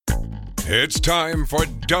It's time for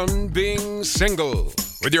Done Being Single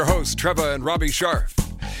with your hosts, Trevor and Robbie Sharf.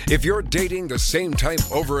 If you're dating the same type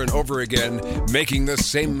over and over again, making the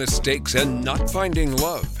same mistakes and not finding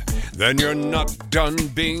love, then you're not done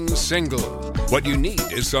being single. What you need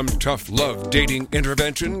is some tough love dating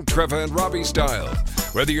intervention, Trevor and Robbie style.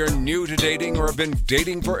 Whether you're new to dating or have been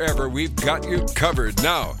dating forever, we've got you covered.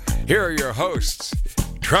 Now, here are your hosts,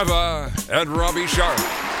 Trevor and Robbie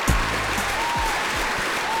Sharf.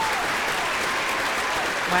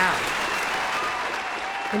 Wow.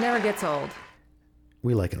 It never gets old.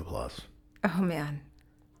 We like an applause. Oh, man.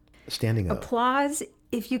 Standing up. Applause,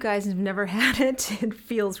 if you guys have never had it, it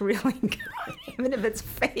feels really good, even if it's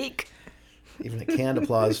fake. Even a canned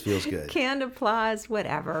applause feels good. Canned applause,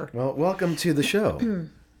 whatever. Well, welcome to the show.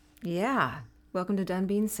 Yeah. Welcome to Done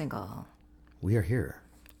Being Single. We are here.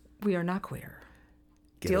 We are not queer.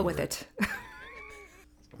 Get Deal over with it.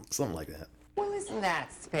 Something like that. Well, isn't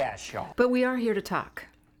that special? But we are here to talk.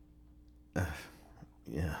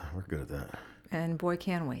 Yeah, we're good at that. And boy,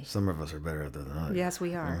 can we. Some of us are better at that than others. Yes,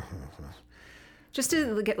 we are. Just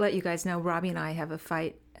to let you guys know, Robbie and I have a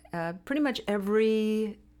fight pretty much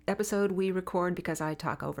every episode we record because I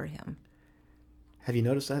talk over him. Have you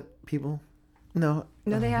noticed that, people? No.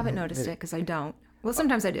 No, they haven't noticed it because I don't. Well,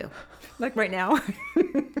 sometimes I do. Like right now.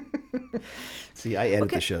 See, I edit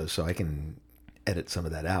the show, so I can edit some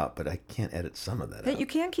of that out, but I can't edit some of that out. You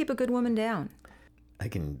can't keep a good woman down. I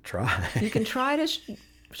can try. You can try to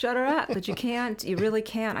shut her up, but you can't. You really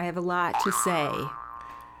can't. I have a lot to say.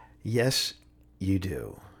 Yes, you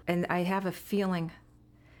do. And I have a feeling.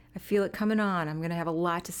 I feel it coming on. I'm going to have a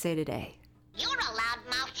lot to say today. You're a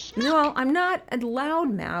loudmouth. No, I'm not a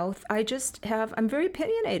loudmouth. I'm very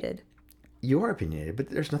opinionated. You are opinionated, but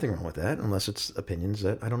there's nothing wrong with that unless it's opinions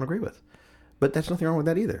that I don't agree with. But that's nothing wrong with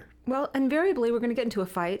that either. Well, invariably, we're going to get into a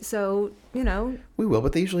fight, so, you know. We will,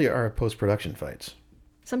 but they usually are post-production fights.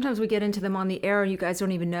 Sometimes we get into them on the air and you guys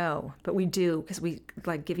don't even know, but we do because we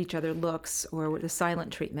like give each other looks or the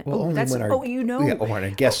silent treatment. Well, only when our, you know. Yeah, when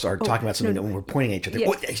our guests are talking about something when we're pointing at each other. Yeah.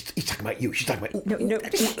 Oh, he's talking about you. She's talking about No.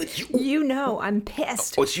 You know, I'm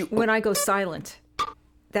pissed it's you. when I go silent.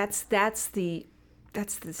 That's the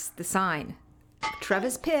sign.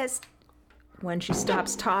 Trevor's pissed when she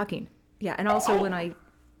stops talking. Yeah, and also when I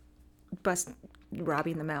bust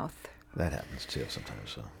Robbie in the mouth. That happens too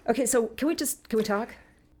sometimes. So. Okay, so can we talk?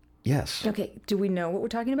 Yes. Okay, do we know what we're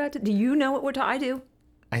talking about? Do you know what we're talking? I do.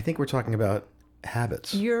 I think we're talking about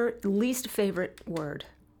habits. Your least favorite word.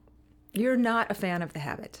 You're not a fan of the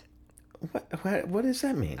habit. What does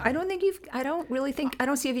that mean? I don't think I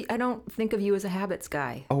don't think of you as a habits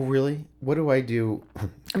guy. Oh, really? What do I do?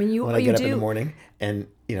 I mean, when I get up in the morning and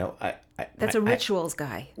That's a rituals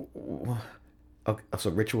guy. Okay,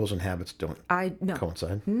 so rituals and habits don't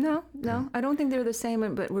coincide? No. I don't think they're the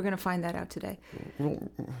same, but we're going to find that out today.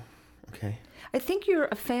 Okay. I think you're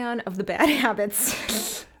a fan of the bad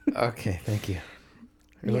habits. Okay, thank you.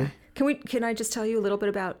 Really? Yeah. Can I just tell you a little bit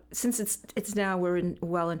about, since it's now we're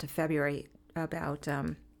well into February, about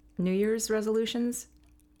New Year's resolutions?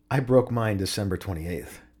 I broke mine December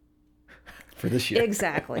 28th for this year.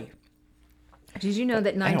 Exactly. Did you know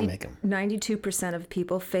that I don't make them. 92% of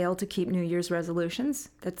people fail to keep New Year's resolutions?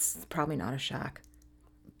 That's probably not a shock.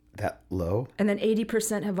 That low? And then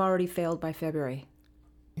 80% have already failed by February.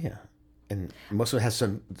 Yeah. And most of it has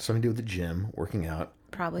something to do with the gym, working out,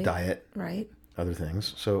 probably diet, right? Other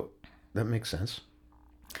things. So that makes sense.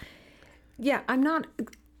 Yeah, I'm not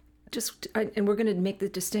and we're going to make the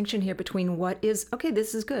distinction here between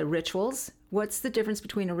this is good, rituals. What's the difference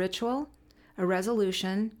between a ritual, a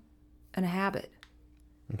resolution, and a habit?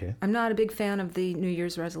 Okay. I'm not a big fan of the New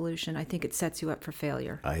Year's resolution. I think it sets you up for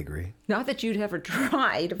failure. I agree. Not that you'd ever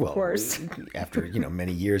tried, of course. After,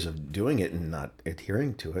 many years of doing it and not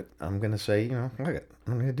adhering to it, I'm going to say, fuck it.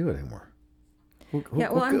 I'm not going to do it anymore.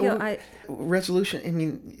 Resolution, I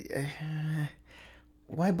mean,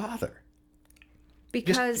 why bother?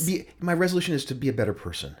 Because my resolution is to be a better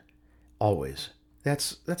person. Always.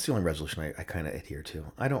 That's the only resolution I kind of adhere to.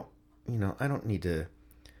 I don't need to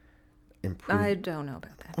improve. I don't know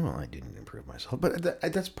about that. Well, I didn't improve myself, but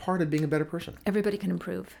that's part of being a better person. Everybody can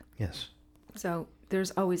improve. Yes. So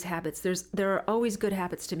there's always habits. There are always good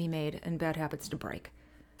habits to be made and bad habits to break.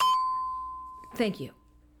 Thank you.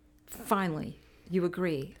 Finally, you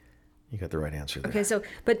agree. You got the right answer there. Okay, so,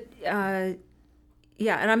 but, and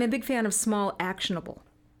I'm a big fan of small actionable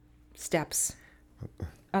steps,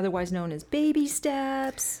 otherwise known as baby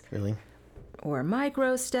steps. Really? Or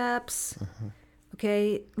micro steps. Mm-hmm.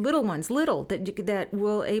 Okay, little ones, that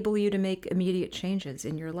will enable you to make immediate changes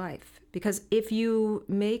in your life. Because if you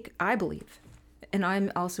make, I believe, And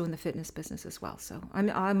I'm also in the fitness business as well. So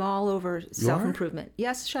I'm all over self-improvement.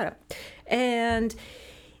 Yes, shut up. And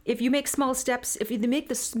if you make small steps, if you make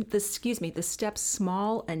the steps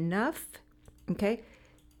small enough, okay,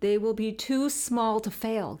 they will be too small to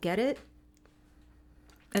fail. Get it?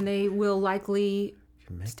 And they will likely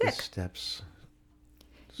stick. The steps.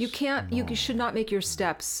 You can't. You should not make your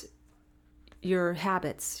steps, your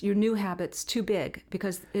habits, your new habits, too big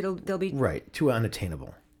because they'll be right, too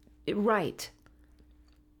unattainable. Right.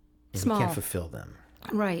 And Small. You can't fulfill them.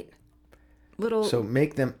 Right. Little. So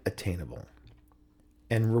make them attainable,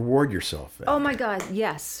 and reward yourself. Oh my God!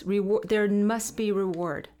 Yes, reward. There must be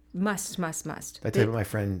reward. Must. I tell you about my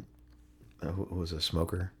friend who was a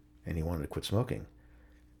smoker, and he wanted to quit smoking,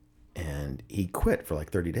 and he quit for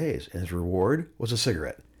like 30 days, and his reward was a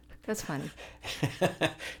cigarette. That's funny.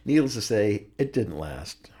 Needless to say, it didn't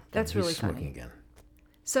last. That's really funny. Smoking again.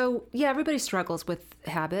 So, yeah, everybody struggles with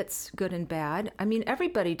habits, good and bad. I mean,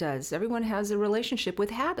 everybody does. Everyone has a relationship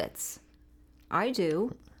with habits. I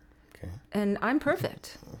do. Okay. And I'm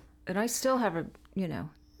perfect. And I still have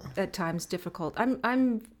at times difficult.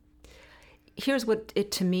 Here's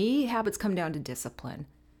what to me, habits come down to discipline.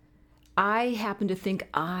 I happen to think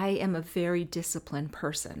I am a very disciplined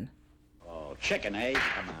person. Oh, chicken, eh?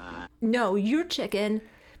 Come on. No, you're chicken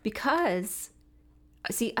because...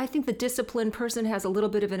 See, I think the disciplined person has a little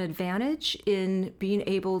bit of an advantage in being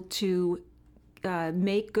able to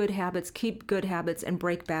make good habits, keep good habits, and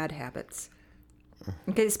break bad habits.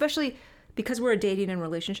 Okay, especially because we're a dating and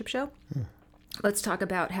relationship show. Let's talk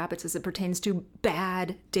about habits as it pertains to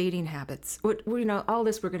bad dating habits. All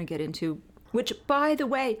this we're going to get into, which, by the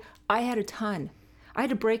way, I had a ton. I had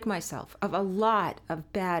to break myself of a lot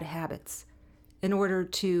of bad habits in order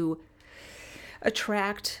to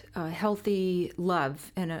attract healthy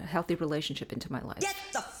love and a healthy relationship into my life. Get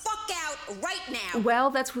the fuck out right now. Well,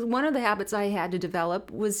 that's one of the habits I had to develop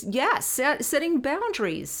was, setting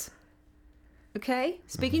boundaries. Okay?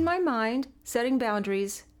 Speaking my mind, setting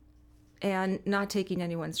boundaries, and not taking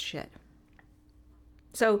anyone's shit.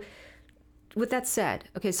 So, with that said,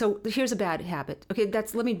 okay, so here's a bad habit. Okay,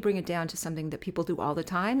 let me bring it down to something that people do all the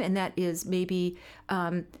time, and that is maybe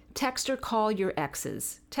text or call your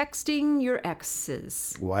exes. Texting your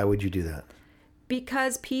exes. Why would you do that?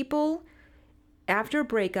 Because people, after a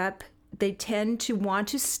breakup, they tend to want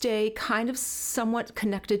to stay kind of somewhat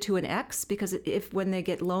connected to an ex, because when they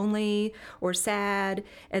get lonely or sad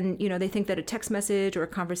and, they think that a text message or a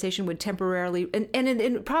conversation would temporarily, and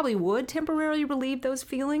it probably would temporarily relieve those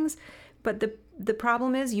feelings. But the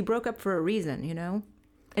problem is you broke up for a reason,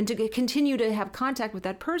 And to continue to have contact with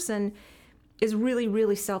that person is really,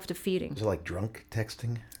 really self-defeating. Is it like drunk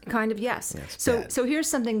texting? Kind of, yes. Yeah, so here's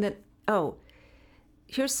something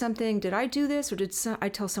did I do this or did I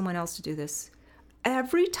tell someone else to do this?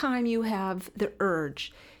 Every time you have the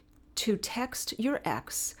urge to text your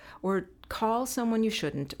ex or call someone you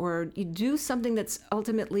shouldn't, or you do something that's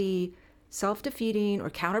ultimately self-defeating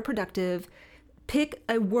or counterproductive, pick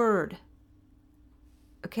a word.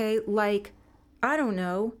 Okay, like, I don't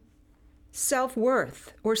know,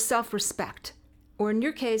 self-worth or self-respect. Or in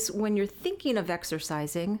your case, when you're thinking of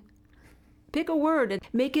exercising, pick a word and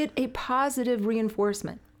make it a positive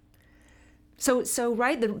reinforcement. So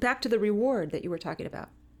back to the reward that you were talking about.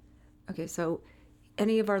 Okay, so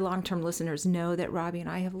any of our long-term listeners know that Robbie and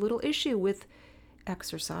I have a little issue with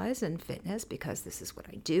exercise and fitness because this is what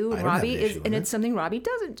I do. It's something Robbie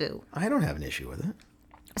doesn't do. I don't have an issue with it.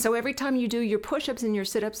 So every time you do your push-ups and your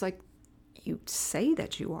sit-ups, like you say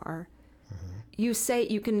that you are, you say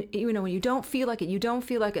you can, when you don't feel like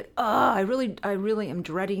it, oh, I really am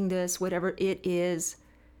dreading this, whatever it is,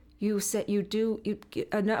 you get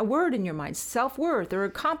a word in your mind, self-worth or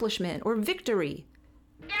accomplishment or victory.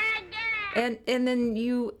 And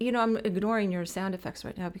then I'm ignoring your sound effects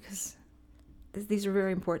right now because these are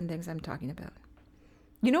very important things I'm talking about.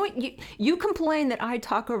 You know what? You complain that I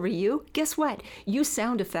talk over you. Guess what? You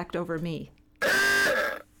sound effect over me.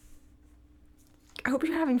 I hope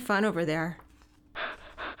you're having fun over there.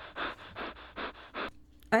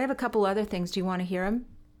 I have a couple other things. Do you want to hear them?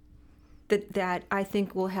 That I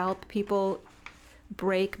think will help people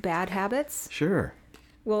break bad habits? Sure.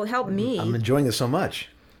 Will help me. I'm enjoying this so much.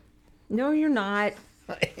 No, you're not.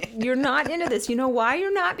 You're not into this. You know why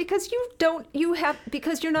you're not? Because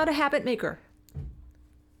because you're not a habit maker.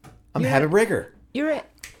 I'm a habit breaker.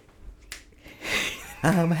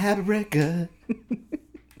 I'm a habit breaker.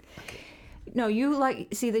 No,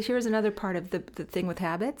 here's another part of the thing with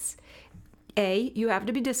habits. A, you have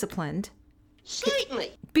to be disciplined.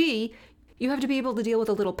 Certainly. B, you have to be able to deal with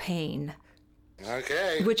a little pain.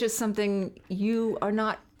 Okay. Which is something you are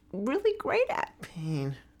not really great at.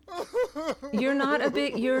 Pain. You're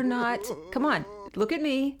not, come on, look at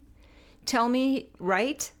me. Tell me,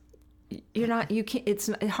 right? You can't, it's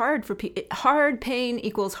hard for people. Hard pain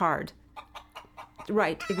equals hard.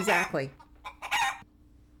 Right, exactly.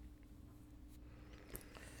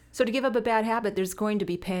 So to give up a bad habit, there's going to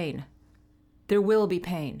be pain. There will be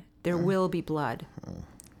pain. There will be blood.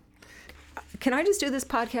 Can I just do this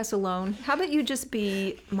podcast alone? How about you just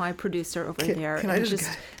be my producer over there and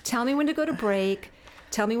just tell me when to go to break,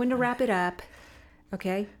 tell me when to wrap it up,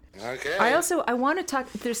 okay? Okay. I want to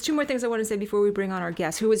talk, there's two more things I want to say before we bring on our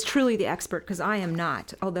guest, who is truly the expert, because I am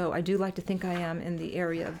not, although I do like to think I am in the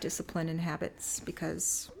area of discipline and habits,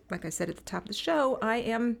 because, like I said at the top of the show,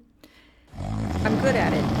 I'm good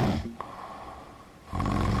at it.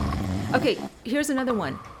 Okay, here's another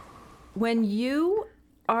one. When you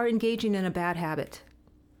are engaging in a bad habit,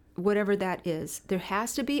 whatever that is, there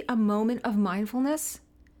has to be a moment of mindfulness,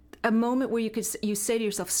 a moment where you say to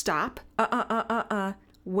yourself, stop,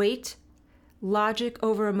 wait, logic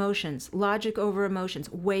over emotions,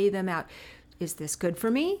 weigh them out. Is this good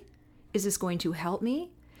for me? Is this going to help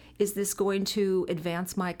me? Is this going to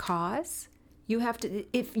advance my cause? You have to,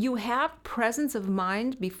 if you have presence of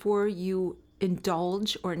mind before you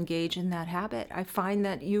indulge or engage in that habit, I find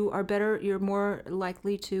that you're more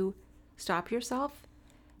likely to stop yourself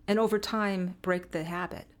and over time break the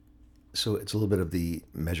habit. So it's a little bit of the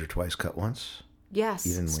measure twice, cut once? Yes,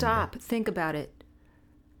 stop, think about it.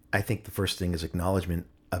 I think the first thing is acknowledgement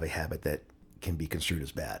of a habit that can be construed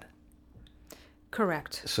as bad.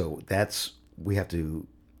 Correct. So we have to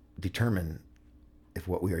determine if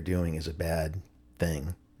what we are doing is a bad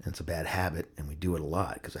thing and it's a bad habit and we do it a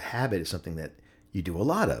lot, because a habit is something that you do a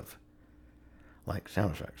lot of, like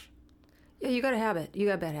sound effects. Yeah, you got a habit. You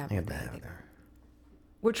got a bad habit. I got a bad habit there.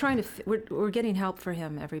 We're trying to, we're getting help for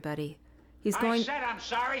him, everybody. He's going. I said I'm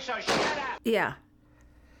sorry, so shut up. Yeah.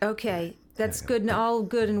 Okay. That's good, all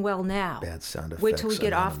good and well now. Bad sound effects. Wait till we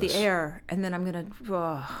get off the Anonymous. air, and then I'm gonna.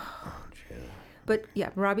 But yeah,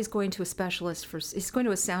 Robbie's going to a specialist for. He's going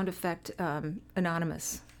to a sound effect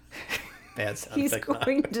anonymous. Bad sound He's effect.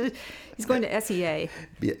 He's going to SEA.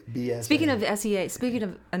 BS. Speaking of SEA, speaking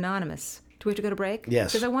of anonymous, do we have to go to break?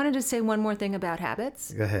 Yes. Because I wanted to say one more thing about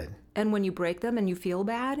habits. Go ahead. And when you break them and you feel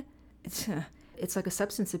bad, it's like a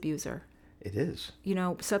substance abuser. It is. You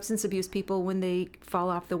know, substance abuse people, when they fall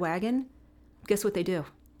off the wagon, guess what they do?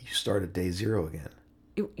 You start at day zero again.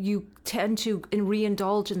 You tend to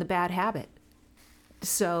re-indulge in the bad habit.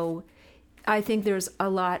 So I think there's a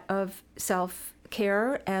lot of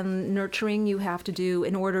self-care and nurturing you have to do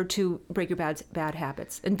in order to break your bad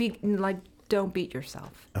habits. And don't beat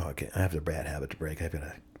yourself. Oh, okay. I have a bad habit to break. I've got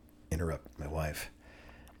to interrupt my wife.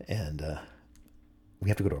 And we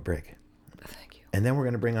have to go to a break. Thank you. And then we're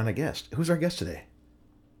going to bring on a guest. Who's our guest today?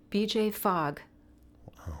 BJ Fogg,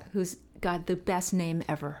 who's got the best name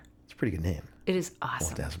ever. It's a pretty good name. It is I'll have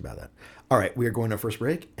awesome. to ask about that. All right, we are going to our first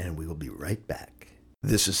break, and we will be right back.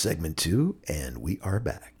 This is segment 2, and we are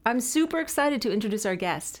back. I'm super excited to introduce our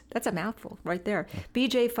guest. That's a mouthful right there.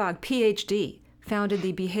 BJ Fogg, PhD, founded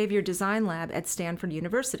the Behavior Design Lab at Stanford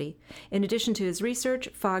University. In addition to his research,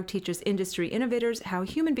 Fogg teaches industry innovators how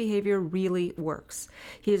human behavior really works.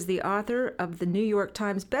 He is the author of the New York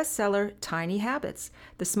Times bestseller, Tiny Habits,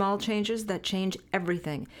 The Small Changes That Change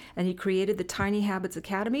Everything, and he created the Tiny Habits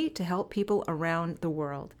Academy to help people around the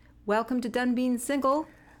world. Welcome to Done Being Single,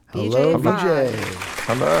 Hello, BJ Fogg. BJ.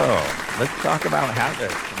 Hello. Let's talk about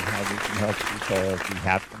habits and how we can help people be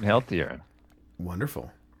happier and healthier.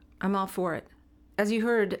 Wonderful. I'm all for it. As you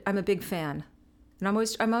heard, I'm a big fan. And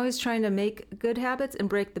I'm always trying to make good habits and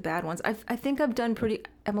break the bad ones. I think I'm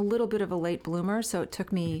a little bit of a late bloomer, so it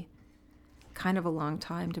took me kind of a long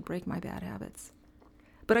time to break my bad habits.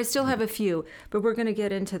 But I still have a few, but we're going to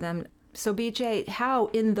get into them. So BJ, how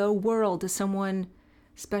in the world does someone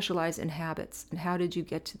specialize in habits? And how did you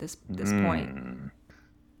get to this point?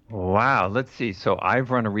 Wow. Let's see. So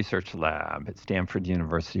I've run a research lab at Stanford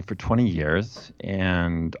University for 20 years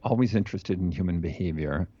and always interested in human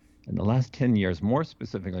behavior. In the last 10 years, more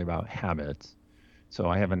specifically about habits. So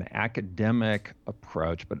I have an academic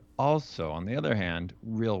approach, but also, on the other hand,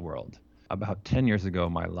 real world. About 10 years ago,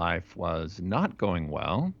 my life was not going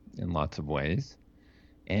well in lots of ways.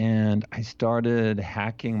 And I started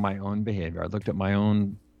hacking my own behavior. I looked at my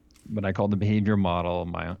own, what I call the behavior model,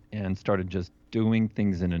 and started just doing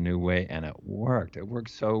things in a new way, and it worked. It worked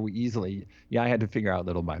so easily. Yeah, I had to figure out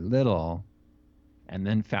little by little. And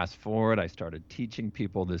then fast forward, I started teaching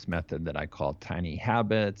people this method that I call Tiny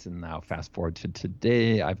Habits. And now fast forward to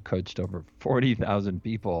today, I've coached over 40,000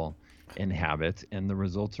 people in habits, and the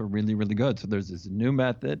results are really, really good. So there's this new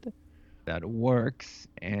method that works,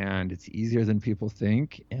 and it's easier than people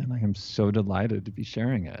think, and I am so delighted to be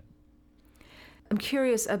sharing it. I'm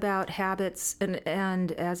curious about habits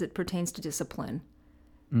and as it pertains to discipline.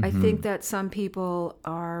 Mm-hmm. I think that some people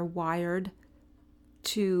are wired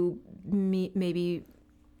to maybe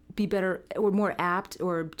be better or more apt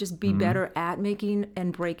or just be better at making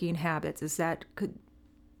and breaking habits. Is that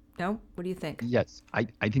no? What do you think? Yes, I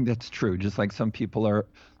think that's true. Just like some people are,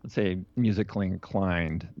 let's say, musically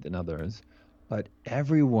inclined than others, but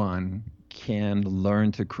everyone can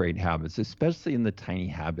learn to create habits, especially in the tiny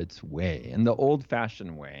habits way, in the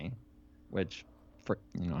old-fashioned way, which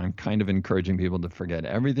I'm kind of encouraging people to forget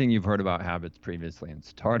everything you've heard about habits previously and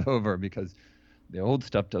start over because the old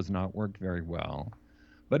stuff does not work very well.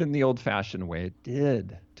 But in the old-fashioned way, it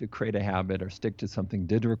did. To create a habit or stick to something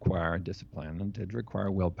did require discipline and did require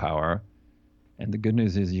willpower. And the good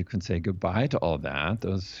news is you can say goodbye to all that.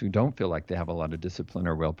 Those who don't feel like they have a lot of discipline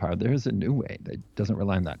or willpower, there's a new way that doesn't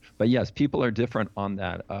rely on that. But yes, people are different on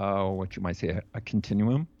that, what you might say, a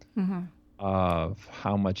continuum of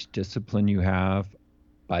how much discipline you have,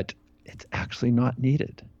 but it's actually not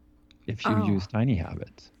needed if you use tiny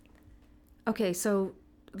habits. Okay, so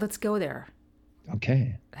let's go there.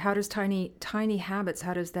 Okay. How does tiny habits,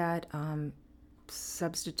 how does that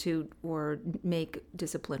substitute or make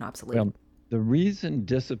discipline obsolete? Well, the reason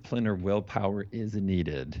discipline or willpower is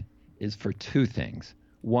needed is for two things.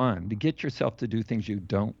 One, to get yourself to do things you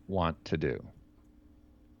don't want to do.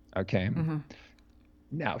 Okay?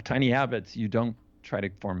 Now, tiny habits, you don't try to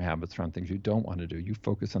form habits around things you don't want to do. You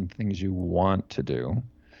focus on things you want to do.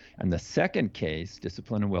 And the second case,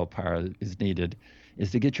 discipline and willpower is needed,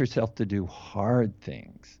 is to get yourself to do hard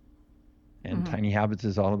things. And tiny habits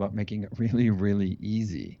is all about making it really, really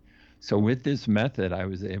easy. So with this method, I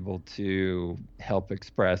was able to help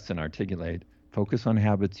express and articulate, focus on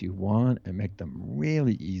habits you want and make them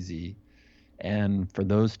really easy. And for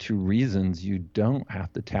those two reasons, you don't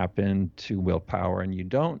have to tap into willpower and you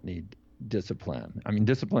don't need discipline. I mean,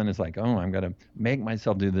 discipline is like, oh, I'm going to make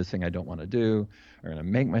myself do this thing I don't want to do, or I'm going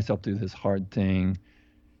to make myself do this hard thing.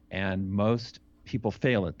 And most people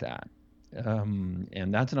fail at that.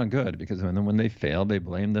 And that's not good because when they fail, they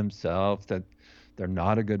blame themselves that they're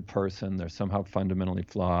not a good person, they're somehow fundamentally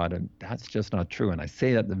flawed, and that's just not true. And I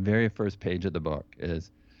say that at the very first page of the book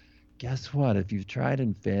is, guess what? If you've tried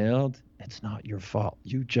and failed, it's not your fault.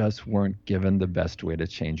 You just weren't given the best way to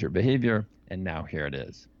change your behavior, and now here it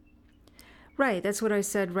is. Right. That's what I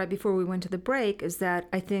said right before we went to the break, is that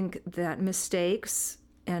I think that mistakes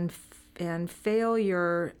and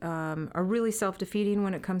failure are really self-defeating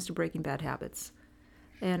when it comes to breaking bad habits.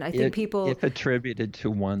 And I think if attributed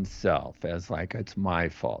to oneself as like, it's my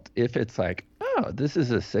fault. If it's like, oh, this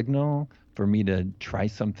is a signal for me to try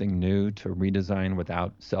something new, to redesign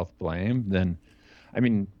without self-blame, then, I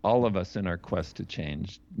mean, all of us in our quest to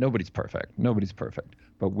change, nobody's perfect.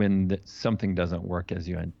 But when something doesn't work as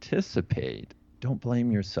you anticipate, don't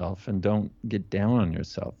blame yourself and don't get down on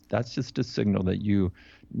yourself. That's just a signal that you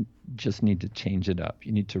just need to change it up.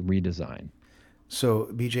 You need to redesign. So,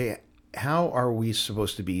 BJ, how are we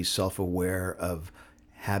supposed to be self-aware of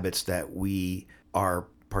habits that we are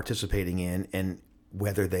participating in and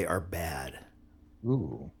whether they are bad?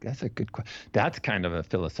 Ooh, that's a good question. That's kind of a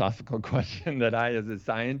philosophical question that I, as a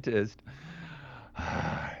scientist,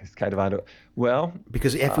 it's kind of out of, well...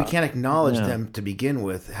 Because if we can't acknowledge them to begin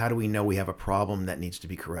with, how do we know we have a problem that needs to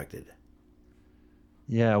be corrected?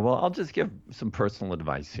 Yeah, well, I'll just give some personal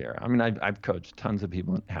advice here. I mean, I've coached tons of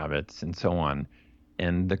people in habits and so on.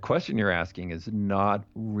 And the question you're asking is not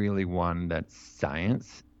really one that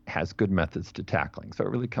science has good methods to tackling. So it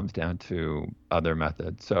really comes down to other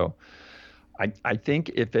methods. So I think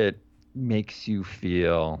if it makes you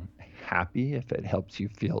feel happy, if it helps you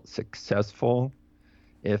feel successful,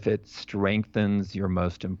 if it strengthens your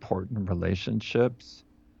most important relationships,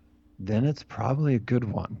 then it's probably a good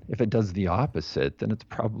one. If it does the opposite, then it's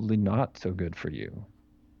probably not so good for you.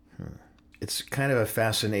 It's kind of a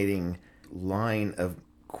fascinating line of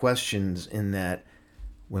questions in that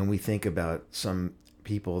when we think about some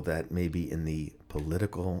people that may be in the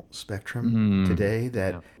political spectrum today,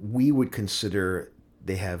 that we would consider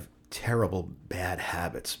they have terrible bad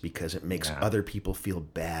habits because it makes other people feel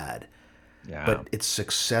bad. Yeah. But it's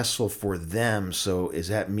successful for them. So does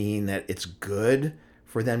that mean that it's good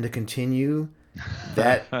for them to continue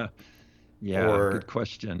that? Good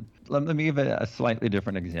question. Let me give a slightly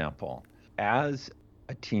different example. As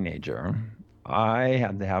a teenager, I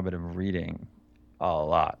had the habit of reading a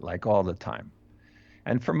lot, like all the time.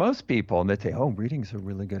 And for most people, they'd say, oh, reading's a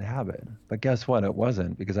really good habit. But guess what? It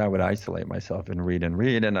wasn't, because I would isolate myself and read.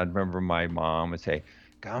 And I'd remember my mom would say,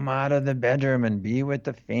 come out of the bedroom and be with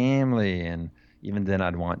the family. And even then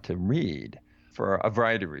I'd want to read for a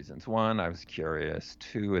variety of reasons. One, I was curious.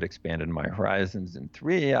 Two, it expanded my horizons. And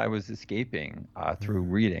three, I was escaping through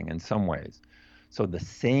reading in some ways. So the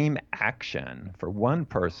same action for one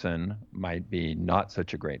person might be not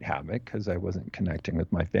such a great habit because I wasn't connecting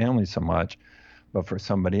with my family so much, but for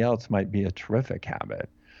somebody else might be a terrific habit.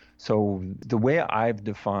 So the way I've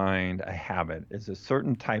defined a habit is a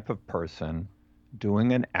certain type of person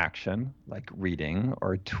doing an action like reading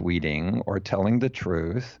or tweeting or telling the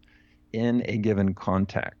truth in a given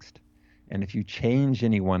context. And if you change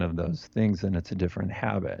any one of those things, then it's a different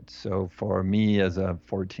habit. So for me as a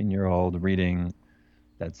 14-year-old reading,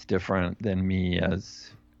 that's different than me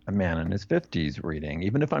as a man in his 50s reading,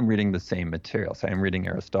 even if I'm reading the same material. Say I'm reading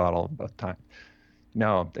Aristotle both times.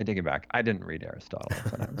 No, I take it back. I didn't read Aristotle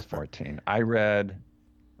when I was 14. I read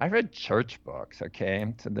church books,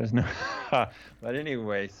 okay? So there's no, but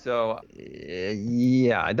anyway, so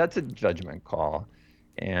yeah, that's a judgment call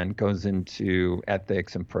and goes into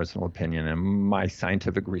ethics and personal opinion. And my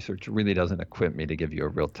scientific research really doesn't equip me to give you a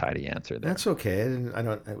real tidy answer there. That's okay. I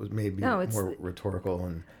don't. It was maybe more rhetorical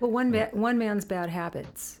and. Well, one man's bad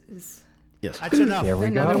habits is. Yes, that's enough. There we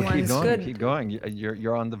Another go. one's Keep going. good. Keep going.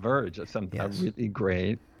 You're on the verge of something really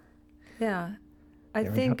great. Yeah, I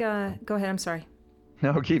think. Go ahead. I'm sorry.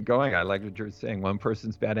 No, keep going. I like what you're saying. One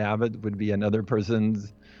person's bad habit would be another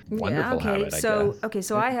person's wonderful habit, I guess.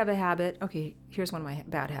 So I have a habit. Okay, here's one of my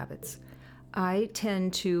bad habits. I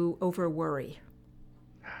tend to over-worry.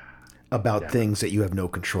 About things that you have no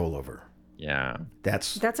control over. Yeah.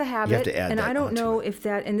 That's a habit. You have to add and that I don't know onto it. if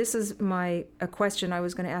that, and this is a question I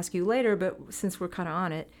was going to ask you later, but since we're kind of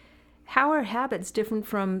on it, how are habits different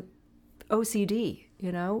from OCD,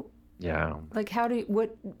 you know? Yeah. Like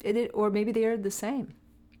or maybe they're the same.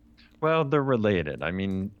 Well, they're related. I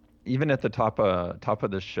mean, even at the top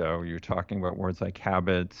of the show, you're talking about words like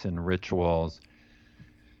habits and rituals,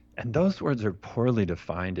 and those words are poorly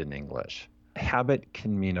defined in English. Habit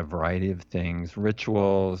can mean a variety of things.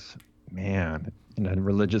 Rituals, man, in a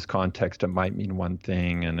religious context, it might mean one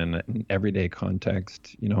thing, and in an everyday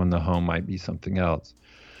context, in the home might be something else.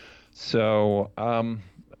 So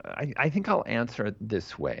I think I'll answer it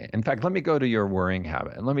this way. In fact, let me go to your worrying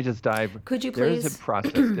habit, and let me just dive. Could you There is please? a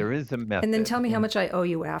process. There is a method. And then tell me how much I owe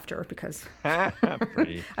you after, because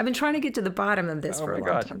Pretty. I've been trying to get to the bottom of this for a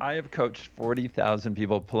long time. I have coached 40,000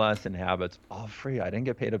 people plus in habits, all free. I didn't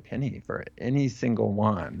get paid a penny for any single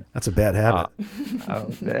one. That's a bad habit.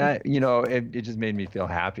 It just made me feel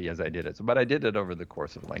happy as I did it. But I did it over the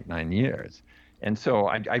course of like 9 years. And so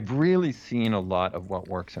I've really seen a lot of what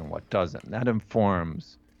works and what doesn't. That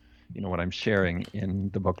informs, what I'm sharing in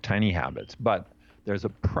the book, Tiny Habits. But there's a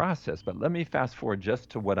process. But let me fast forward just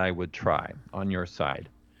to what I would try on your side.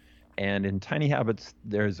 And in Tiny Habits,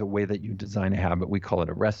 there's a way that you design a habit. We call it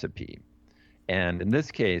a recipe. And in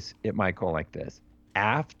this case, it might go like this.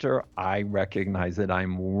 After I recognize that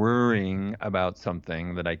I'm worrying about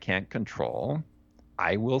something that I can't control,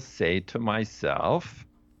 I will say to myself,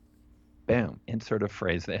 bam, insert a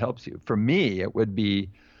phrase that helps you. For me, it would be,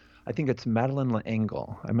 I think it's Madeleine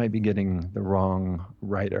L'Engle. I might be getting the wrong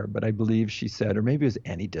writer, but I believe she said, or maybe it was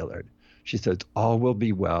Annie Dillard. She says, all will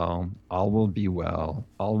be well, all will be well,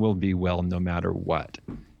 all will be well no matter what.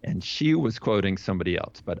 And she was quoting somebody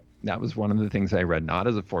else, but that was one of the things I read, not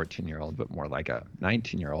as a 14-year-old, but more like a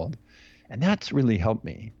 19-year-old. And that's really helped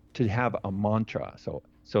me to have a mantra. So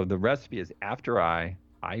the recipe is after I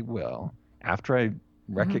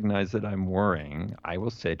recognize that I'm worrying, I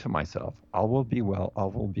will say to myself, all will be well,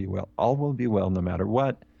 all will be well, all will be well no matter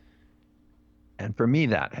what. And for me,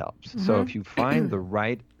 that helps. So if you find the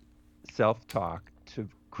right self-talk to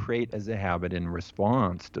create as a habit in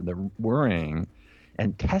response to the worrying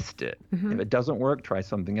and test it. If it doesn't work, try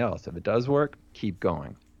something else. If it does work, keep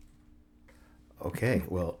going. Okay,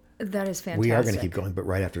 well, that is fantastic. we are going to keep going, but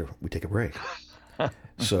right after we take a break.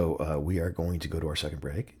 So we are going to go to our second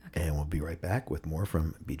break, and we'll be right back with more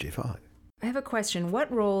from BJ Fogg. I have a question.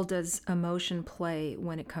 What role does emotion play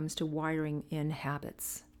when it comes to wiring in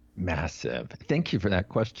habits? Massive. Thank you for that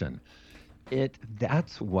question.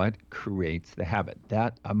 That's what creates the habit.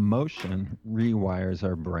 That emotion rewires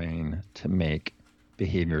our brain to make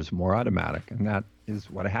behaviors more automatic. And that is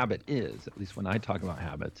what a habit is. At least when I talk about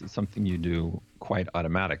habits, it's something you do quite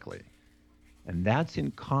automatically. And that's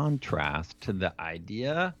in contrast to the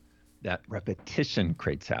idea that repetition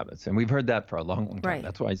creates habits. And we've heard that for a long, long time. Right.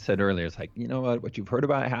 That's why I said earlier, it's like, what you've heard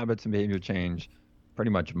about habits and behavior change,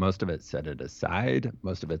 pretty much most of it set it aside.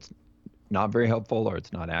 Most of it's not very helpful or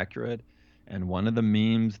it's not accurate. And one of the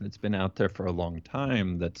memes that's been out there for a long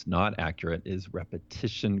time that's not accurate is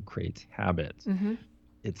repetition creates habits.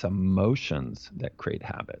 it's emotions that create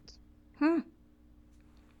habits.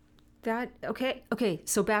 Okay.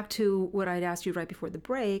 So back to what I'd asked you right before the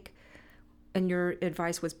break, and your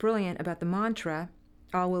advice was brilliant about the mantra,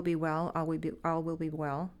 all will be well, all will be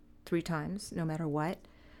well, 3 times, no matter what.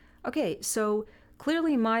 Okay, so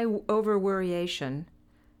clearly my over-worryation,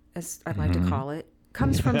 as I'd like to call it,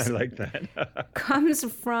 comes from I like that. comes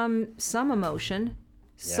from some emotion.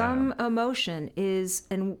 Some emotion is,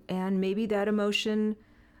 and maybe that emotion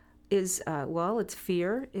is, it's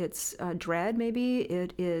fear, it's dread, maybe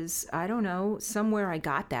it is, I don't know, somewhere I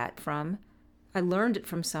got that from. I learned it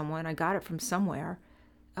from someone, I got it from somewhere.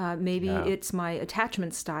 Maybe it's my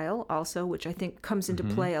attachment style also, which I think comes into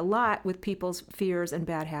play a lot with people's fears and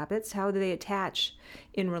bad habits. How do they attach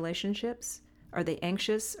in relationships? Are they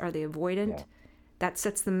anxious? Are they avoidant? Yeah. That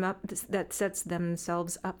sets them up. That sets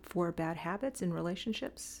themselves up for bad habits in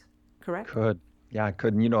relationships. Correct? Could. Yeah, it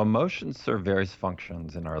could. Emotions serve various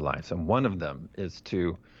functions in our lives, and one of them is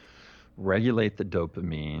to regulate the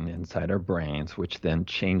dopamine inside our brains, which then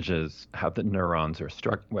changes how the neurons are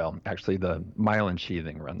struck. Well, actually, the myelin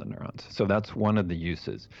sheathing around the neurons. So that's one of the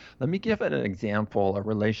uses. Let me give it an example, a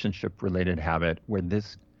relationship-related habit where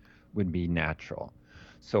this would be natural.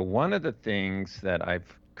 So one of the things that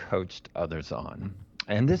I've coached others on,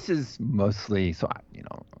 and this is mostly,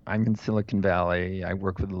 I'm in Silicon Valley. I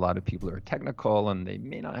work with a lot of people who are technical, and they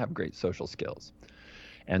may not have great social skills.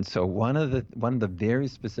 And so one of the very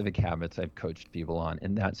specific habits I've coached people on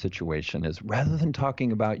in that situation is, rather than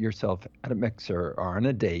talking about yourself at a mixer or on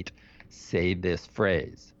a date, say this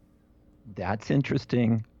phrase: "That's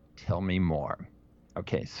interesting. Tell me more."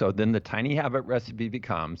 Okay, so then the tiny habit recipe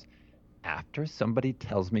becomes, after somebody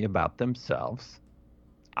tells me about themselves,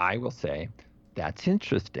 I will say, "That's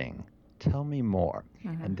interesting. Tell me more."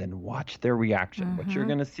 And then watch their reaction. What you're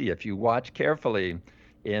going to see, if you watch carefully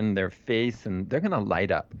in their face, and they're going to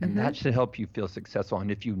light up, and that should help you feel successful.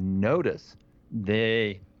 And if you notice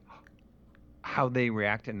how they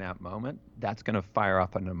react in that moment, that's going to fire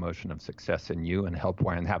up an emotion of success in you and help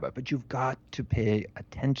wire in the habit. But you've got to pay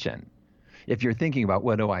attention. If you're thinking about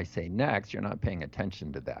what do I say next, you're not paying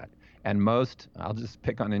attention to that. And I'll just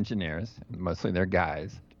pick on engineers, mostly they're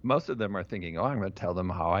guys. Most of them are thinking, I'm going to tell them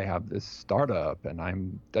how I have this startup and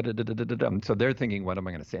I'm da-da-da-da-da-da. So they're thinking, what am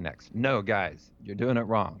I going to say next? No, guys, you're doing it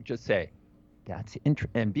wrong. Just say, that's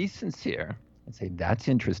interesting, and be sincere and say, that's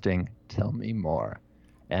interesting. Tell me more.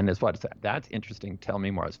 And it's what it's that. That's interesting. Tell me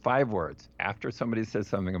more. It's 5 words after somebody says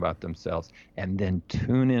something about themselves, and then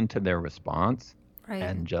tune into their response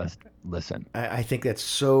and just listen. I think that's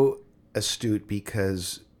so astute,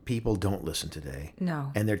 because people don't listen today.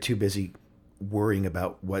 No. And they're too busy worrying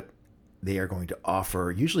about what they are going to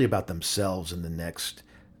offer, usually about themselves in the next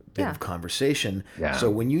bit of conversation. Yeah.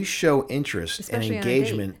 So when you show interest and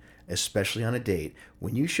engagement, especially on a date,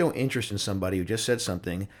 when you show interest in somebody who just said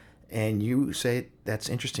something and you say, that's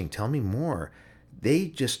interesting, tell me more,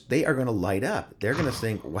 they are going to light up. They're going to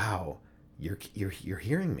think, wow, you're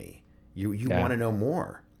hearing me. You want to know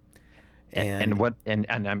more. And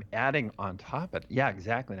I'm adding on top of it. Yeah,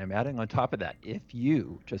 exactly. And I'm adding on top of that, if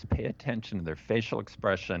you just pay attention to their facial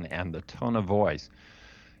expression and the tone of voice,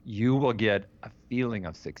 you will get a feeling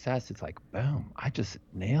of success. It's like, boom, I just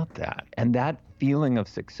nailed that. And that feeling of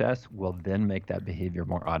success will then make that behavior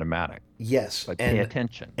more automatic. Yes. But pay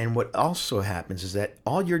attention. And what also happens is that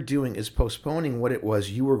all you're doing is postponing what it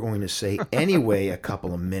was you were going to say anyway, a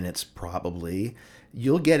couple of minutes probably.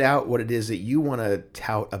 You'll get out what it is that you want to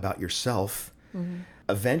tout about yourself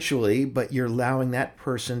eventually, but you're allowing that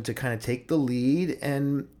person to kind of take the lead,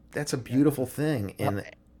 and that's a beautiful thing.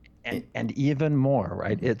 And even more,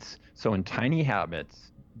 right? It's so in tiny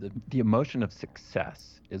habits, the emotion of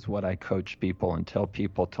success is what I coach people and tell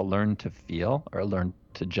people to learn to feel or learn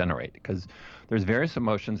to generate, because there's various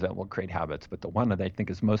emotions that will create habits, but the one that I think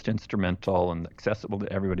is most instrumental and accessible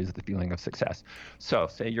to everybody is the feeling of success. So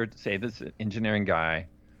say this engineering guy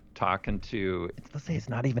talking to, let's say it's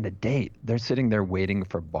not even a date. They're sitting there waiting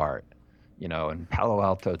for BART, in Palo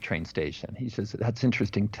Alto train station. He says, that's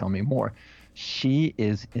interesting. Tell me more.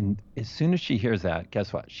 As soon as she hears that,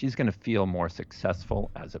 guess what? She's going to feel more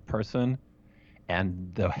successful as a person.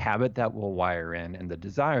 And the habit that will wire in and the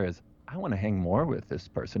desire is, I want to hang more with this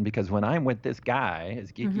person, because when I'm with this guy,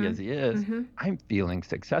 as geeky as he is, I'm feeling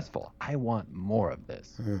successful. I want more of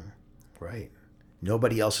this. Right.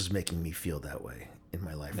 Nobody else is making me feel that way in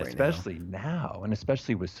my life right now. Especially now, and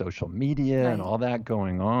especially with social media and all that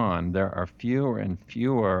going on, there are fewer and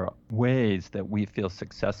fewer ways that we feel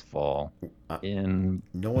successful in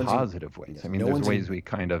positive ways. I mean, there's ways we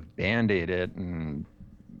kind of Band-Aid it and,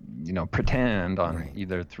 pretend on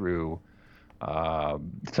either through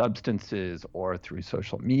substances or through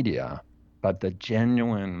social media, but the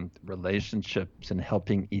genuine relationships and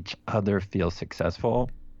helping each other feel successful.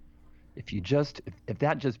 If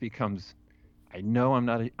that just becomes, I know I'm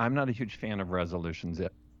not a huge fan of resolutions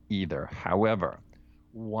either. However,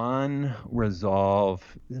 one resolve,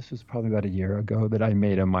 this was probably about a year ago, that I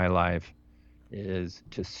made in my life is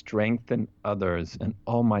to strengthen others in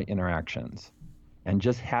all my interactions. And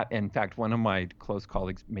in fact, one of my close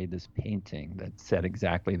colleagues made this painting that said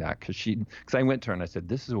exactly that, because I went to her and I said,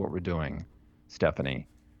 this is what we're doing, Stephanie.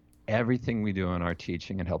 Everything we do in our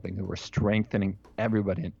teaching and helping, we're strengthening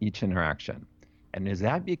everybody in each interaction. And as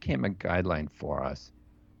that became a guideline for us,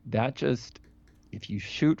 if you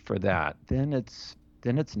shoot for that, then it's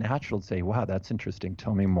natural to say, wow, that's interesting,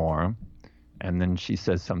 tell me more. And then she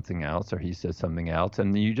says something else or he says something else.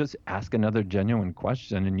 And you just ask another genuine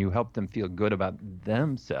question and you help them feel good about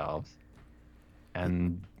themselves.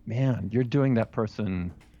 And man, you're doing that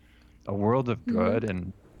person a world of good.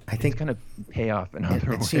 And I think it's going to pay off in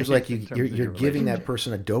other ways. It seems like you're giving that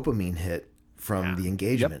person a dopamine hit from the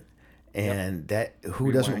engagement. Yep. And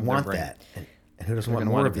who doesn't want that? And who doesn't want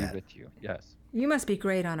more of that? With you. Yes. You must be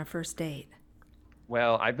great on a first date.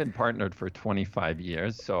 Well, I've been partnered for 25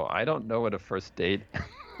 years, so I don't know what a first date.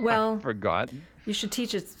 Well, I've forgotten. You should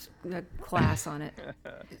teach a class on it,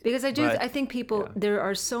 because I think people. Yeah. There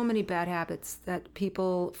are so many bad habits that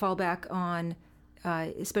people fall back on,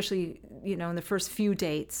 especially in the first few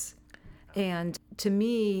dates. And to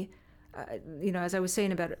me, as I was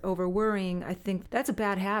saying about over worrying, I think that's a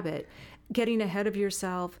bad habit. Getting ahead of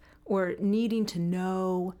yourself or needing to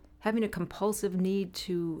know, having a compulsive need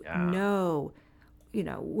to know.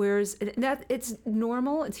 Whereas that it's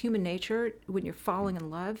normal, it's human nature. When you're falling in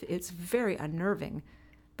love, it's very unnerving.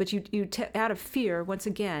 But out of fear, once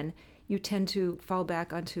again, you tend to fall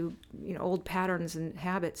back onto old patterns and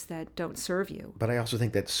habits that don't serve you. But I also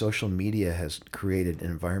think that social media has created an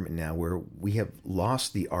environment now where we have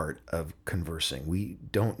lost the art of conversing.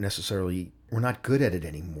 We're not good at it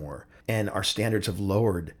anymore. And our standards have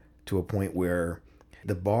lowered to a point where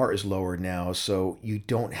the bar is lower now, so you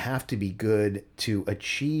don't have to be good to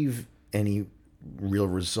achieve any real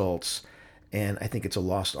results. And I think it's a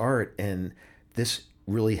lost art, and this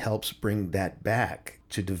really helps bring that back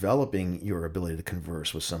to developing your ability to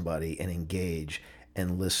converse with somebody and engage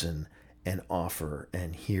and listen and offer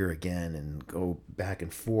and hear again and go back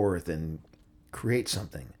and forth and create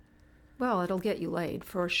something. Well, it'll get you laid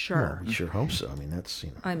for sure. Well, we sure hope so. I mean, that's,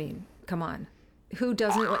 I mean, come on. Who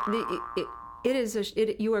doesn't...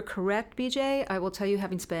 You are correct, BJ. I will tell you,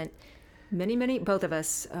 having spent both of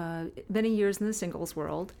us, many years in the singles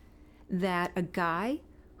world, that a guy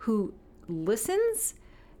who listens,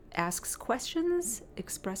 asks questions,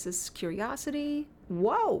 expresses curiosity,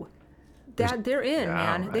 they're in,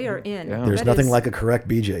 man. Right. They are in. Yeah. There's nothing like a correct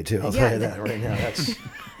BJ, too. I'll tell you that right now. That's,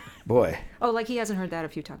 boy. Oh, like he hasn't heard that a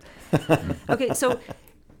few times. Okay, so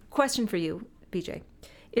question for you, BJ.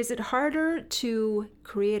 Is it harder to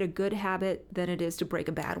create a good habit than it is to break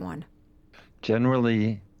a bad one?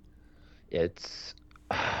 Generally,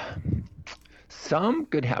 some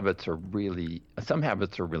habits are really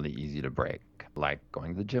easy to break, like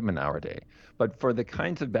going to the gym an hour a day. But for the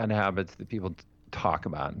kinds of bad habits that people talk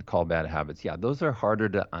about and call bad habits, those are harder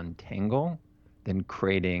to untangle than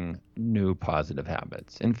creating new positive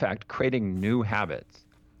habits. In fact, creating new habits,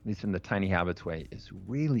 at least in the tiny habits way, is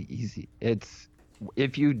really easy.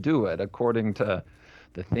 If you do it according to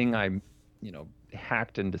the thing I,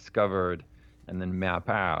 hacked and discovered and then map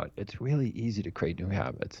out, it's really easy to create new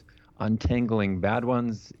habits. Untangling bad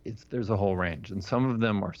ones, there's a whole range. And some of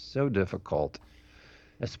them are so difficult,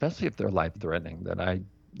 especially if they're life-threatening, that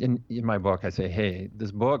in my book, I say, hey,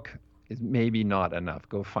 this book is maybe not enough.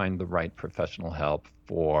 Go find the right professional help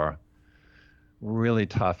for really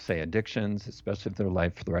tough, say, addictions, especially if they're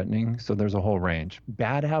life-threatening. So there's a whole range.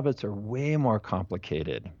 Bad habits are way more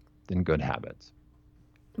complicated than good habits.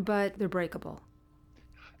 But they're breakable.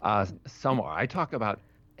 Some are. I talk about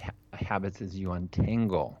habits as you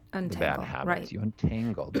untangle the bad habits. Right. You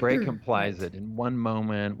untangle. Break implies that in one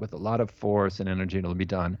moment with a lot of force and energy it'll be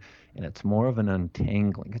done. And it's more of an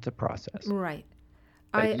untangling. It's a process. Right.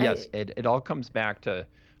 But it all comes back to,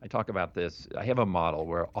 I talk about this. I have a model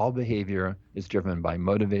where all behavior is driven by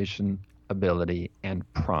motivation, ability, and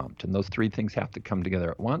prompt. And those three things have to come together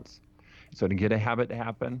at once. So to get a habit to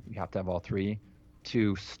happen, you have to have all three.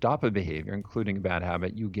 To stop a behavior, including a bad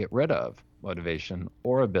habit, you get rid of motivation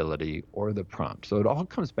or ability or the prompt. So it all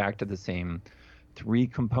comes back to the same three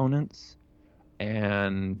components,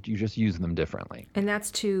 and you just use them differently. And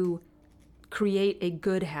that's to create a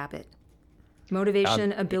good habit.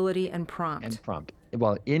 Motivation, ability, and prompt.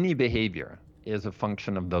 Well, any behavior is a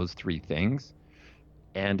function of those three things.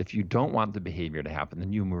 And if you don't want the behavior to happen,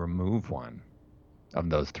 then you remove one of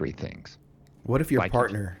those three things. What if your Like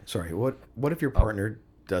partner, what if your partner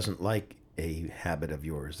doesn't like a habit of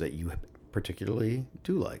yours that you particularly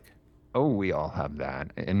do like? Oh, we all have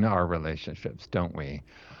that in our relationships, don't we?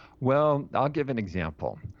 Well, I'll give an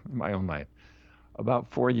example in my own life.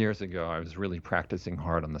 About 4 years ago, I was really practicing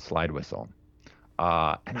hard on the slide whistle.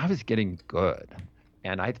 And I was getting good.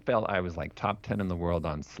 And I felt I was like top 10 in the world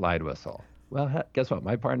on slide whistle. Well, guess what?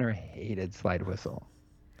 My partner hated slide whistle.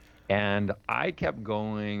 And I kept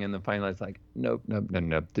going, and then finally I was like, nope.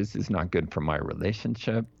 This is not good for my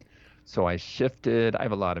relationship. So I shifted. I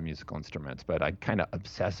have a lot of musical instruments, but I kind of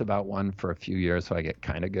obsess about one for a few years, so I get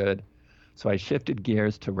kind of good. So I shifted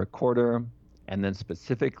gears to recorder, and then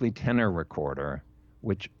specifically tenor recorder,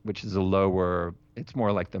 which is a lower, it's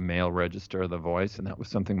more like the male register of the voice, and that was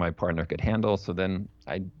something my partner could handle. So then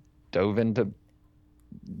I dove into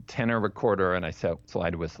tenor recorder, and I set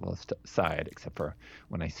slide whistle aside, except for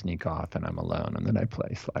when I sneak off and I'm alone, and then I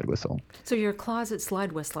play slide whistle. So you're a closet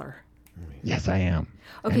slide whistler. Yes, I am.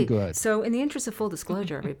 Okay, And good. so in the interest of full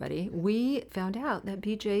disclosure, everybody, we found out that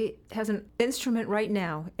BJ has an instrument right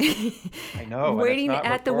now. I know. Waiting and it's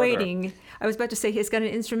not at the recorder. waiting. I was about to say he's got an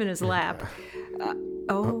instrument in his lap.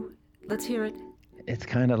 Let's hear it. It's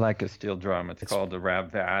kind of like a steel drum. It's called a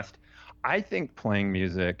Rav Vast. I think playing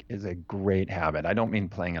music is a great habit. I don't mean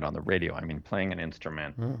playing it on the radio. I mean playing an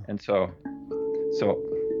instrument. And so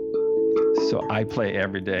I play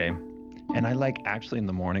every day. And I like actually in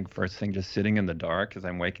the morning, first thing, just sitting in the dark as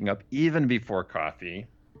I'm waking up, even before coffee.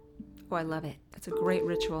 Oh, I love it. It's a great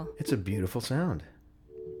ritual. It's a beautiful sound.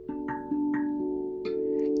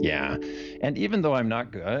 Yeah. And even though I'm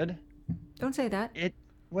not good, Don't say that.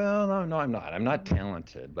 well, no, I'm not. I'm not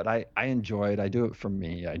talented, but I enjoy it. I do it for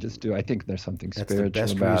me. I just do. I think there's something That's the spiritual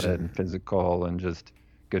best about reason. it and physical and just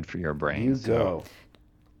good for your brain. You So go.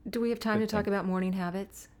 Do we have time to talk about morning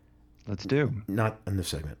habits? let's do. Not in this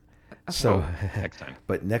segment. So Next time.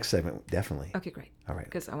 But next segment, definitely. Okay, great. All right.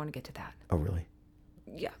 Because I want to get to that. Oh, really?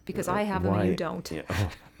 Yeah, because I have them and you don't. Yeah.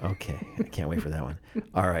 Oh, okay. I can't wait for that one.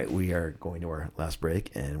 All right. We are going to our last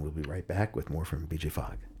break, and we'll be right back with more from BJ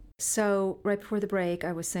Fogg. So right before the break,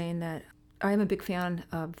 I was saying that I am a big fan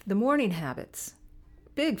of the morning habits.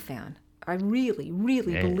 Big fan. I really,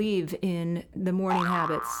 really believe in the morning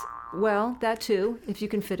habits. Well, that too, if you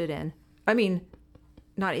can fit it in. I mean,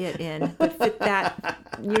 not it in, but fit that,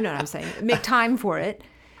 you know what I'm saying. Make time for it.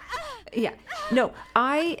 Yeah. No,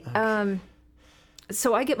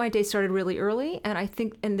 so I get my day started really early, and I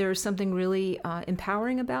think, and there's something really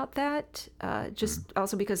empowering about that. Just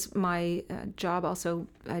also because my job also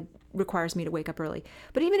requires me to wake up early.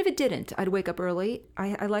 But even if it didn't, I'd wake up early.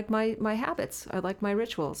 I like my habits. I like my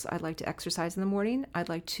rituals. I'd like to exercise in the morning. I'd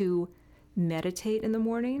like to meditate in the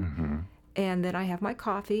morning, and then I have my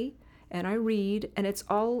coffee and I read, and it's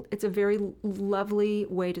a very lovely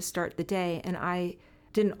way to start the day. And I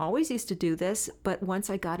didn't always used to do this, but once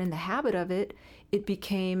I got in the habit of it, it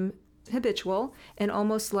became habitual and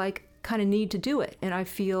almost like kind of need to do it. And I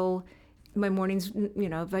feel my mornings,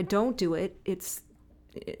 if I don't do it, it's,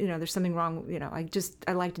 there's something wrong.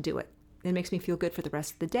 I like to do it. It makes me feel good for the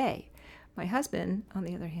rest of the day. My husband, on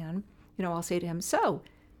the other hand, I'll say to him, so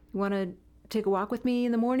you want to take a walk with me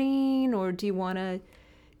in the morning, or do you want to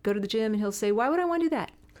go to the gym? And he'll say, why would I want to do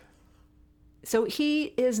that? So he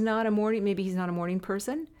is not maybe he's not a morning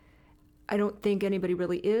person. I don't think anybody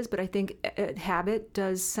really is, but I think a habit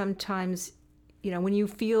does sometimes, when you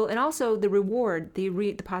feel, and also the reward,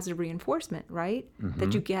 the positive reinforcement, right?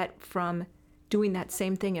 That you get from doing that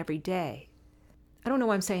same thing every day. I don't know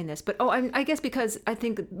why I'm saying this, but I guess because I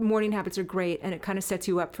think morning habits are great, and it kind of sets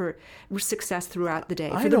you up for success throughout the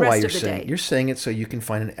day, I for know the why rest you're of the saying day. you're saying it so you can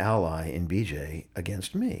find an ally in BJ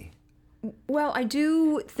against me. Well, I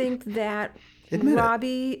do think that Admit it.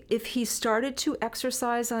 Robbie, if he started to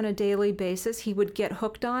exercise on a daily basis, he would get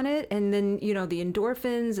hooked on it. And then, the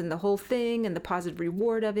endorphins and the whole thing and the positive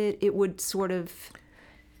reward of it, it would sort of...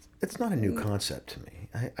 It's not a new concept to me.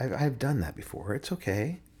 I've done that before. It's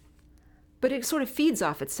okay. But it sort of feeds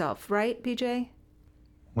off itself, right, BJ?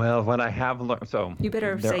 Well, what I have learned, so You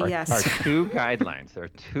better there say are, yes. are two guidelines. There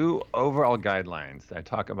are two overall guidelines that I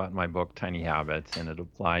talk about in my book, Tiny Habits, and it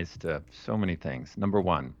applies to so many things. Number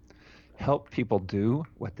one, help people do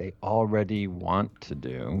what they already want to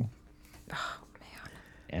do. Oh, man.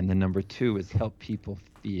 And then number two is help people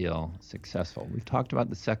feel successful. We've talked about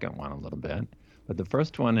the second one a little bit, but the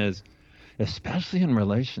first one is, especially in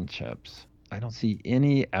relationships, I don't see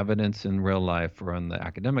any evidence in real life or in the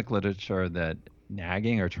academic literature that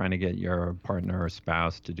nagging or trying to get your partner or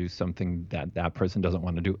spouse to do something that that person doesn't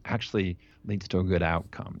want to do actually leads to a good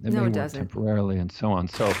outcome. It No, may it work doesn't. temporarily and so on.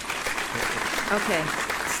 So, Okay.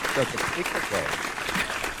 so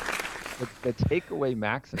the takeaway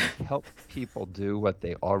maxim is help people do what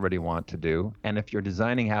they already want to do. And if you're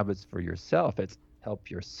designing habits for yourself, it's help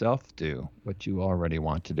yourself do what you already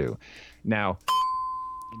want to do. Now,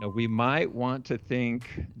 we might want to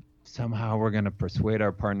think somehow we're going to persuade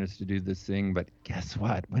our partners to do this thing, but guess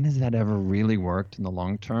what? When has that ever really worked in the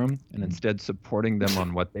long term? And instead supporting them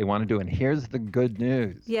on what they want to do. And here's the good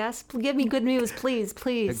news. Yes, give me good news, please, The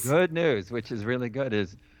please. good news, which is really good,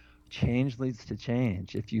 is change leads to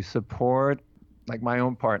change. If you support, like my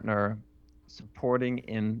own partner, supporting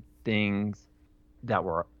in things that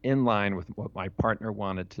were in line with what my partner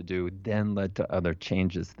wanted to do, then led to other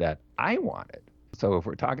changes that I wanted. So if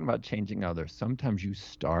we're talking about changing others, sometimes you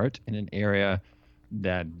start in an area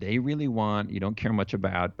that they really want, you don't care much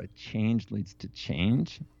about, but change leads to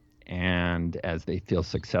change. And as they feel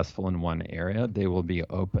successful in one area, they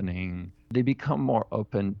become more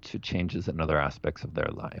open to changes in other aspects of their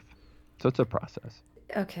life. So it's a process.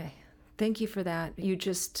 Okay. Thank you for that. You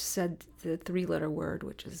just said the 3-letter word,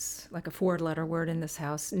 which is like a 4-letter word in this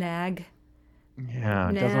house. Nag. Yeah,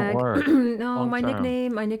 it Nag. doesn't work. No, long my term.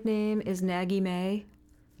 nickname is Naggy May.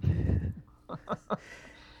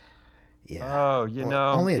 Yeah. Oh,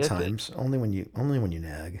 only at if times. Only when you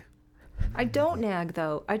nag. I don't nag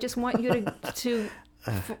though. I just want you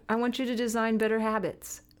I want you to design better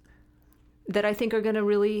habits that I think are going to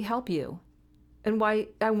really help you, and why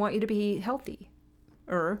I want you to be healthy.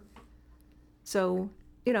 So,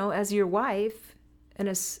 as your wife and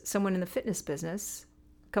as someone in the fitness business,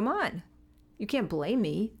 come on, you can't blame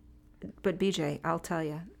me. But BJ, I'll tell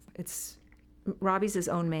you, Robbie's his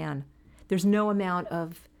own man. There's no amount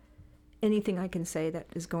of anything I can say that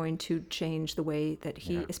is going to change the way that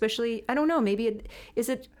he, especially, I don't know, maybe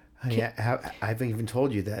I've even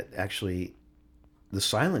told you that actually the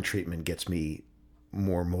silent treatment gets me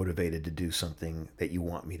more motivated to do something that you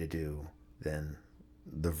want me to do than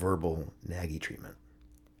the verbal naggy treatment.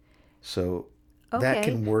 So that Okay.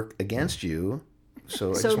 can work against you.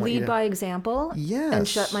 So lead by example. Yes. And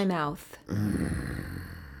shut my mouth.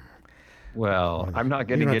 Well, I'm not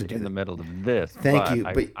going You to don't have get to in do the that. middle of this. Thank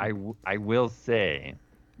but you, I will say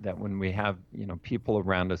that when we have, people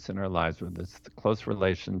around us in our lives with this close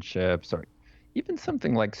relationships, or even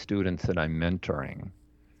something like students that I'm mentoring,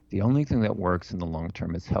 the only thing that works in the long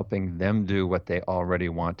term is helping them do what they already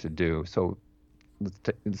want to do. So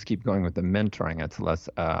let's keep going with the mentoring. It's less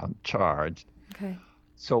charged. Okay.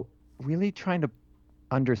 So really trying to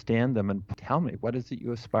understand them and tell me, what is it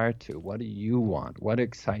you aspire to? What do you want? What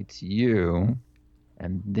excites you?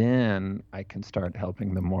 And then I can start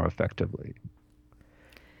helping them more effectively.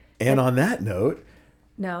 And on that note,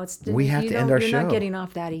 No, we have to end our show. You're not getting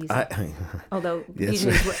off that easy. Although Yes.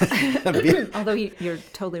 although you're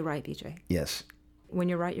totally right, BJ. Yes. When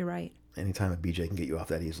you're right, you're right. Anytime a BJ can get you off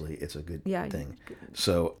that easily, it's a good Yeah. thing.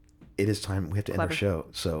 So it is time. We have to end our Clever. show.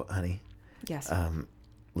 So, honey, Yes.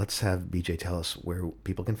 let's have BJ tell us where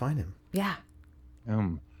people can find him. Yeah.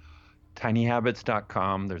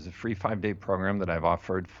 tinyhabits.com. There's a free 5-day program that I've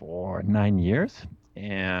offered for 9 years.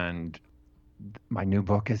 And my new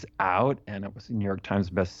book is out, and it was a New York Times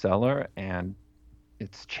bestseller, and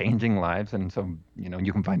it's changing lives. And so,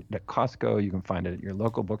 you can find it at Costco, you can find it at your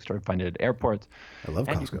local bookstore, find it at airports. I love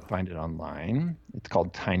and Costco. You can find it online. It's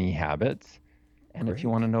called Tiny Habits. And if you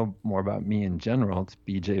want to know more about me in general, it's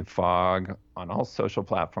BJ Fogg on all social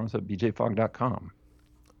platforms at bjfogg.com.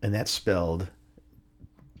 And that's spelled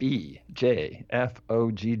BJFOGG.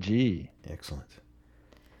 excellent.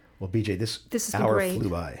 Well, BJ, this has been hour great. flew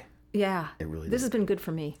by. Yeah. It really This did. has been good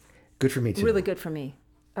for me. Good for me too. Really good for me.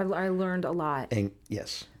 I learned a lot. And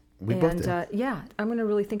yes, we both did. I'm going to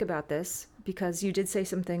really think about this, because you did say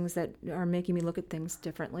some things that are making me look at things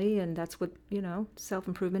differently, and that's what,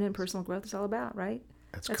 self-improvement and personal growth is all about, right?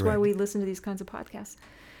 That's why correct. we listen to these kinds of podcasts.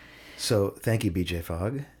 So thank you, BJ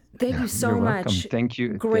Fogg. Thank you so You're welcome. much. Thank you.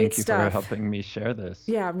 Great Thank you stuff. for helping me share this.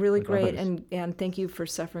 Yeah, really with great. others. And thank you for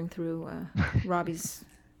suffering through Robbie's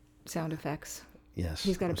sound effects. Yes.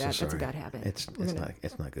 He's got I'm that's so a sorry. bad habit. It's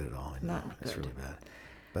not good at all. I know. Not It's good. really bad.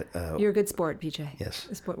 But You're a good sport, BJ. Yes.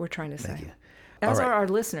 That's what we're trying to say. thank you. As All right. are our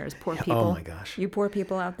listeners, poor people. my gosh. You poor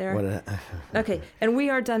people out there. What Okay, and we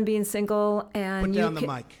are done being single, and Put you down the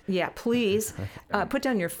mic. Yeah, please put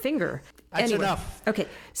down your finger. That's Anyway, enough. Okay,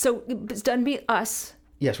 so it's done being us.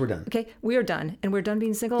 Yes, we're done. Okay, we are done, and we're done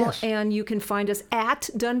being single. Yes. And you can find us at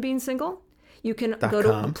Done Being Single. You can go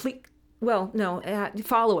 .com.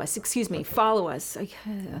 follow us. Excuse me, follow us.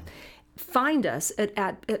 Find us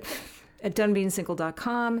at at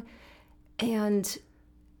donebeingsingle.com. And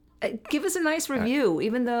give us a nice review,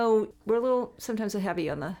 even though we're a little heavy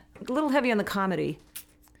on the comedy.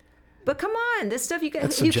 But come on, this stuff you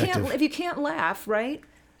can't if you can't laugh, right?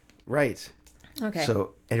 Right. Okay.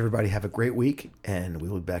 So everybody have a great week, and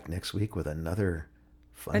we'll be back next week with another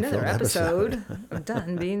fun-filled episode of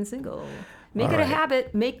Done Being Single. Make it a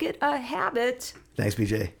habit. Make it a habit. Thanks,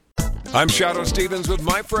 BJ. I'm Shadow Stevens with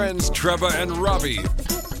my friends Trevor and Robbie.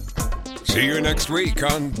 See you next week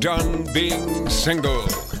on Done Being Single.